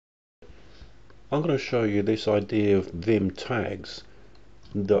I'm going to show you this idea of Vim tags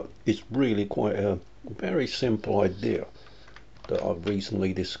that is really quite a very simple idea that I've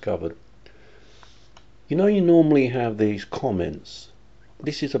recently discovered. You know, you normally have these comments.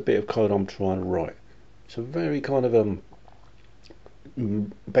 This is a bit of code I'm trying to write. It's a very kind of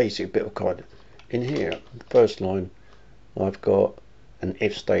basic bit of code. In here, the first line, I've got an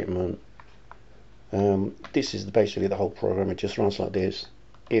if statement. This is basically the whole program. It just runs like this.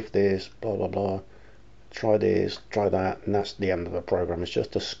 If this, blah blah blah, try this, try that, and that's the end of the program. It's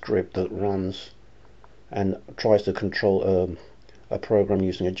just a script that runs and tries to control a program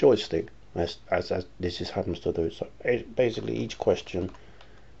using a joystick, as this happens to do. So basically each question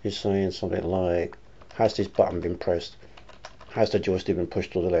is saying something like, has this button been pressed? Has the joystick been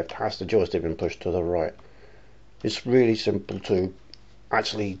pushed to the left? Has the joystick been pushed to the right? It's really simple to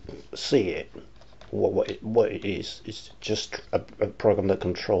actually see it. What it is, it's just a program that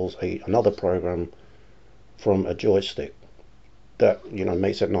controls another program from a joystick. That, you know,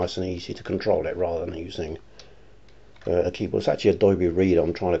 makes it nice and easy to control it rather than using a keyboard. It's actually Adobe Reader.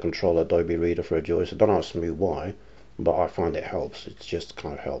 I'm trying to control Adobe Reader for a joystick. Don't ask me why, but I find it helps. It just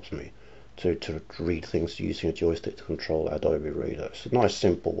kind of helps me to read things using a joystick to control Adobe Reader. It's a nice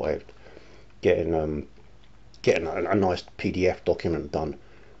simple way of getting a nice PDF document done,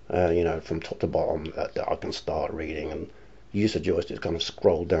 you know, from top to bottom, that I can start reading and use a joystick to kind of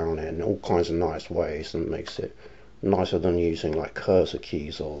scroll down it in all kinds of nice ways, and makes it nicer than using like cursor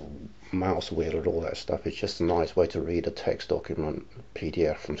keys or mouse wheel and all that stuff. It's just a nice way to read a text document,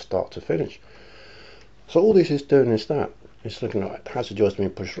 PDF, from start to finish. So all this is doing is that. It's looking at, has the joystick been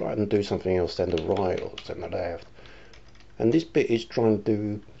pushed right, and do something else, then the right or then the left. And this bit is trying to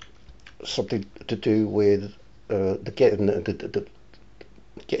do something to do with getting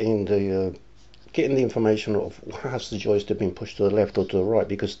the information of, has the joystick been pushed to the left or to the right,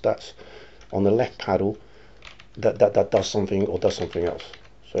 because that's on the left paddle. That does something or does something else.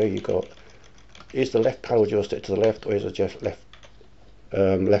 So you got, is the left paddle joystick to the left, or is it just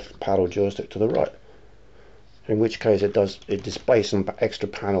left paddle joystick to the right? In which case it displays some extra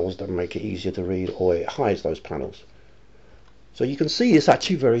panels that make it easier to read, or it hides those panels. So you can see it's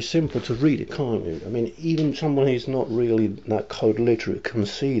actually very simple to read it, can't you? I mean, even someone who's not really that code literate can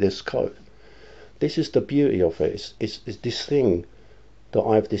see this code. This is the beauty of it. It's this thing that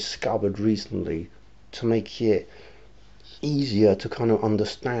I've discovered recently to make it easier to kind of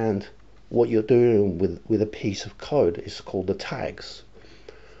understand what you're doing with a piece of code. It's called the tags.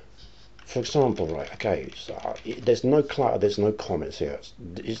 For example, right, okay, so there's no clutter, there's no comments here.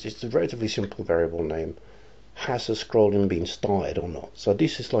 It's a relatively simple variable name. Has the scrolling been started or not? So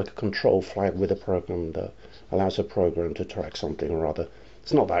this is like a control flag with a program that allows a program to track something or other.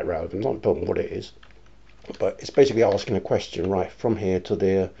 It's not that relevant, not important what it is, but it's basically asking a question, right, from here to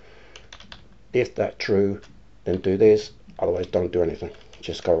there. If that's true, then do this, otherwise don't do anything,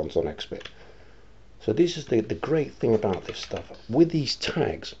 just go on to the next bit. So this is the great thing about this stuff. With these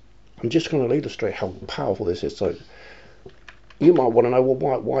tags, I'm just going to illustrate how powerful this is. So you might want to know,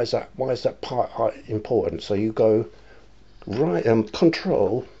 well, why is that part important? So you go right,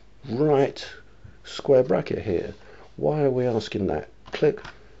 control right square bracket here. Why are we asking that? Click,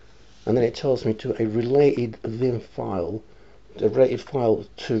 and then it tells me to a related Vim file. The related file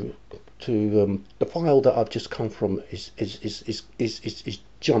to the file that I've just come from is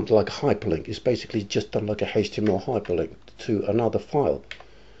jumped like a hyperlink. It's basically just done like a HTML hyperlink to another file.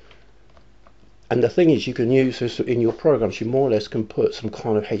 And the thing is, you can use this in your programs. You more or less can put some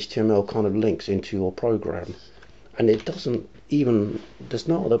kind of HTML kind of links into your program, and it doesn't even, there's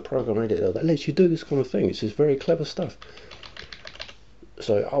no other program editor that lets you do this kind of thing. It's just very clever stuff.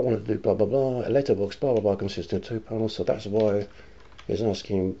 So I want to do blah blah blah, a letterbox blah blah blah consisting of 2 panels. So that's why it's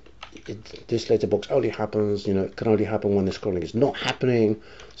asking, this letterbox only happens, you know, it can only happen when the scrolling is not happening.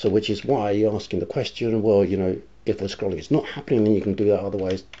 So which is why you're asking the question, well, you know, if the scrolling is not happening, then you can do that,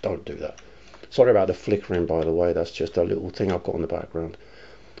 otherwise don't do that. Sorry about the flickering, by the way. That's just a little thing I've got in the background.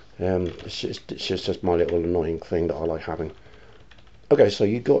 It's just my little annoying thing that I like having. Okay, so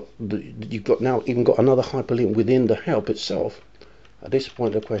you've got now even got another hyperlink within the help itself. At this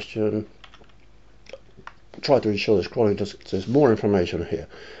point, the question, try to ensure the scrolling. There's more information here.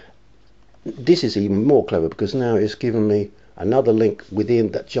 This is even more clever, because now it's given me another link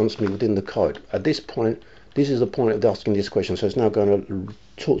within that jumps me within the code. At this point, this is the point of asking this question. So it's now going to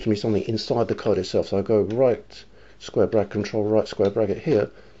talk to me something inside the code itself. So I go right square bracket, control right square bracket here,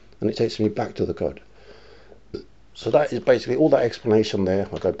 and it takes me back to the code. So that is basically all that explanation there.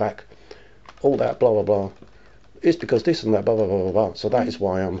 I go back, all that blah blah blah. It's because this and that blah blah blah blah blah. So that is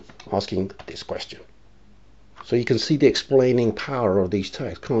why I'm asking this question. So you can see the explaining power of these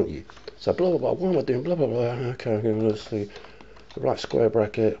tags, can't you? So blah blah blah, what am I doing? Blah blah blah. Okay, let's see. Right square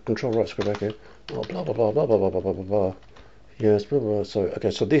bracket, control right square bracket. Oh, blah blah blah blah blah blah blah blah blah. Yes, blah blah. So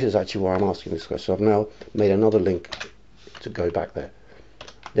okay, so this is actually why I'm asking this question. So I've now made another link to go back there.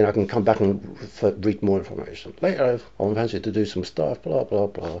 Then I can come back and read more information. Later, I'll fancy to do some stuff. Blah blah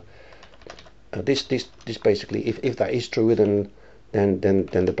blah. This basically, if that is true, then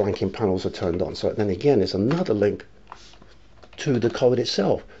the blanking panels are turned on. So then again, it's another link to the code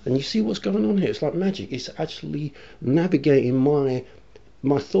itself, and you see what's going on here. It's like magic. It's actually navigating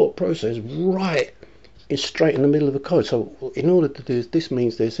my thought process right straight in the middle of the code. So in order to do this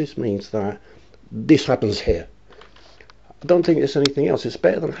means this means that, this happens here. I don't think there's anything else. It's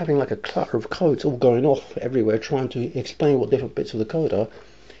better than having like a clutter of codes all going off everywhere trying to explain what different bits of the code are.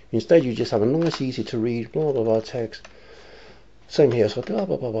 Instead, you just have a nice, easy to read, blah blah blah text. Same here. So blah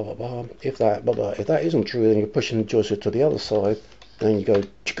blah blah blah blah. If that isn't true, then you're pushing the joystick to the other side. Then you go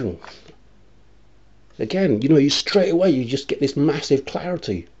chicken. Again, you straight away you just get this massive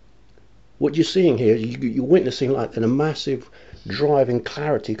clarity. What you're seeing here, you're witnessing like in a massive driving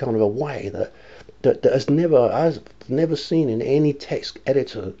clarity kind of a way that has never seen in any text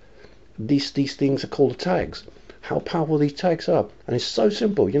editor. These things are called tags. How powerful these tags are, and it's so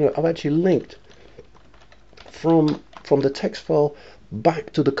simple. I've actually linked from the text file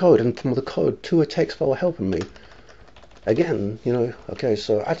back to the code, and from the code to a text file helping me. Again, okay,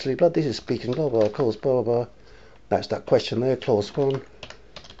 so actually, this is speaking, blah blah, clause, blah blah. That's that question there, clause 1,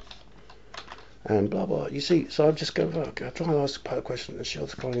 and blah blah. You see, so I'm just going, okay, I'm trying to ask a question, and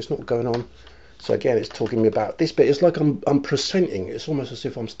Shell's calling, it's not going on. So again, it's talking me about this bit. It's like I'm presenting. It's almost as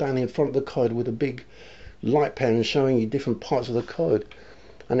if I'm standing in front of the code with a big light pen and showing you different parts of the code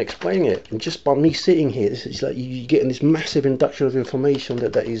and explaining it. And just by me sitting here, it's like you're getting this massive induction of information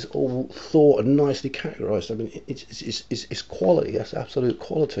that is all thought and nicely categorized. I mean, it's quality. That's absolute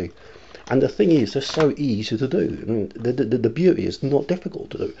quality. And the thing is, they're so easy to do. I mean, the beauty is not difficult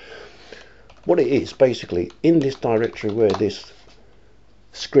to do. What it is, basically, in this directory where this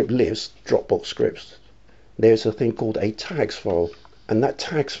script lives, Dropbox scripts, there's a thing called a tags file. And that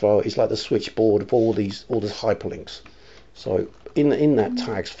tags file is like the switchboard of all these hyperlinks. So in that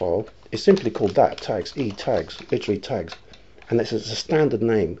tags file, it's simply called that, tags, tags, literally tags. And it's a standard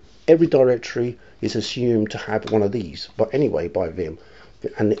name. Every directory is assumed to have one of these, but anyway, by Vim.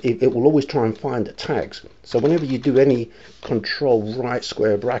 And it will always try and find the tags. So whenever you do any control right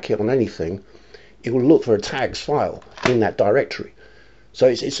square bracket on anything, it will look for a tags file in that directory. So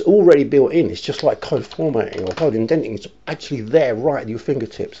it's already built in. It's just like code formatting or code indenting. It's actually there right at your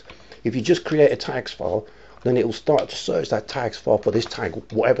fingertips. If you just create a tags file, then it will start to search that tags file for this tag,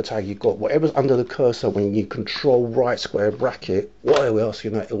 whatever tag you got, whatever's under the cursor. When you control right square bracket, whatever else,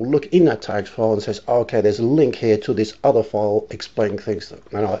 it will look in that tags file and says, oh, okay, there's a link here to this other file explaining things,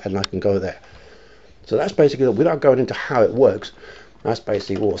 and I can go there. So that's basically, without going into how it works, that's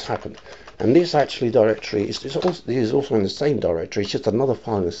basically what's happened. And this actually directory is also in the same directory. It's just another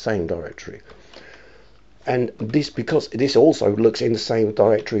file in the same directory. And this, because this also looks in the same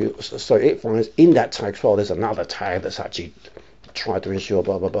directory, so it finds in that tags file there's another tag that's actually tried to ensure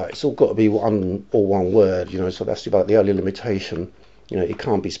blah blah blah. It's all got to be one word, so that's about the only limitation. It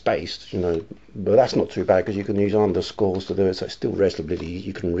can't be spaced, but that's not too bad because you can use underscores to do it, so it's still relatively easy.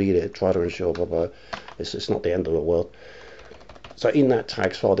 You can read it, try to ensure blah blah. It's not the end of the world. So in that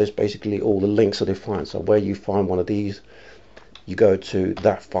tags file, there's basically all the links are defined. So where you find one of these, you go to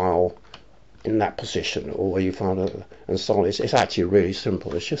that file in that position, or where you find it, and so on. It's actually really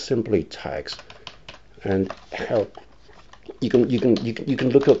simple. It's just simply tags, and help. You can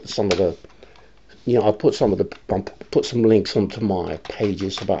look at some of the, I put some links onto my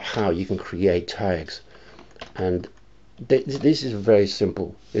pages about how you can create tags, and this is very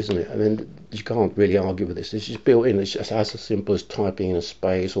simple, isn't it? I mean, you can't really argue with this. This is built in. It's just as simple as typing in a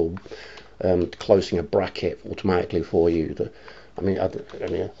space or closing a bracket automatically for you.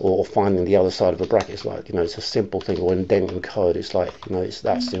 Or finding the other side of a bracket. It's like, it's a simple thing. Or indenting code. It's like, it's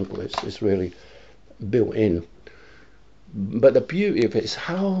that simple. It's really built in. But the beauty of it is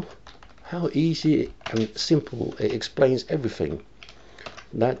how easy and simple it explains everything.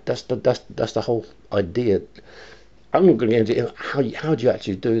 That's the whole idea. I'm not going to get into how do you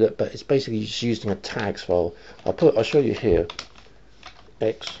actually do that, but it's basically just using a tags file. I'll show you here.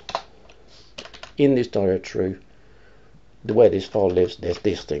 X in this directory, the way this file lives, there's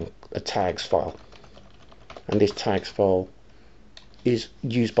this thing, a tags file, and this tags file is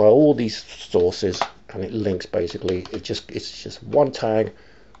used by all these sources, and it links basically. It's just one tag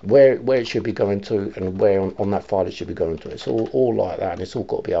where it should be going to, and where on that file it should be going to. It's all like that, and it's all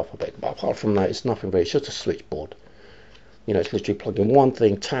got to be alphabet. But apart from that, it's nothing really. It's just a switchboard. You know, it's literally plugged in one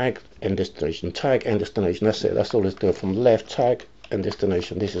thing: tag and destination, tag and destination. That's it. That's all it's doing. From left, tag and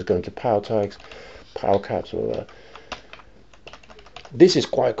destination. This is going to power tags, power caps, or this is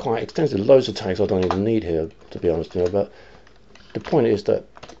quite extensive. Loads of tags I don't even need here, to be honest with you. But the point is that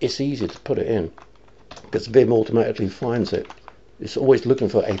it's easy to put it in because Vim automatically finds it. It's always looking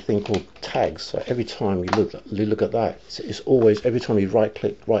for a thing called tags. So every time you look at that, it's always, every time you right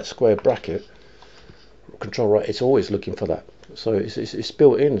click, right square bracket, control right, it's always looking for that. So it's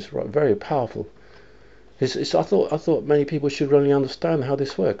built in. It's very powerful. I thought many people should really understand how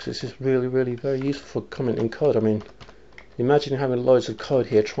this works. This is really very useful for commenting code. I mean, imagine having loads of code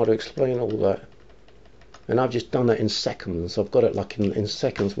here trying to explain all that. And I've just done that in seconds. I've got it like in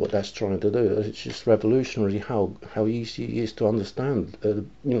seconds what that's trying to do. It's just revolutionary how easy it is to understand. You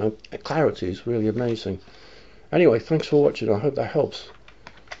know, clarity is really amazing. Anyway, thanks for watching. I hope that helps.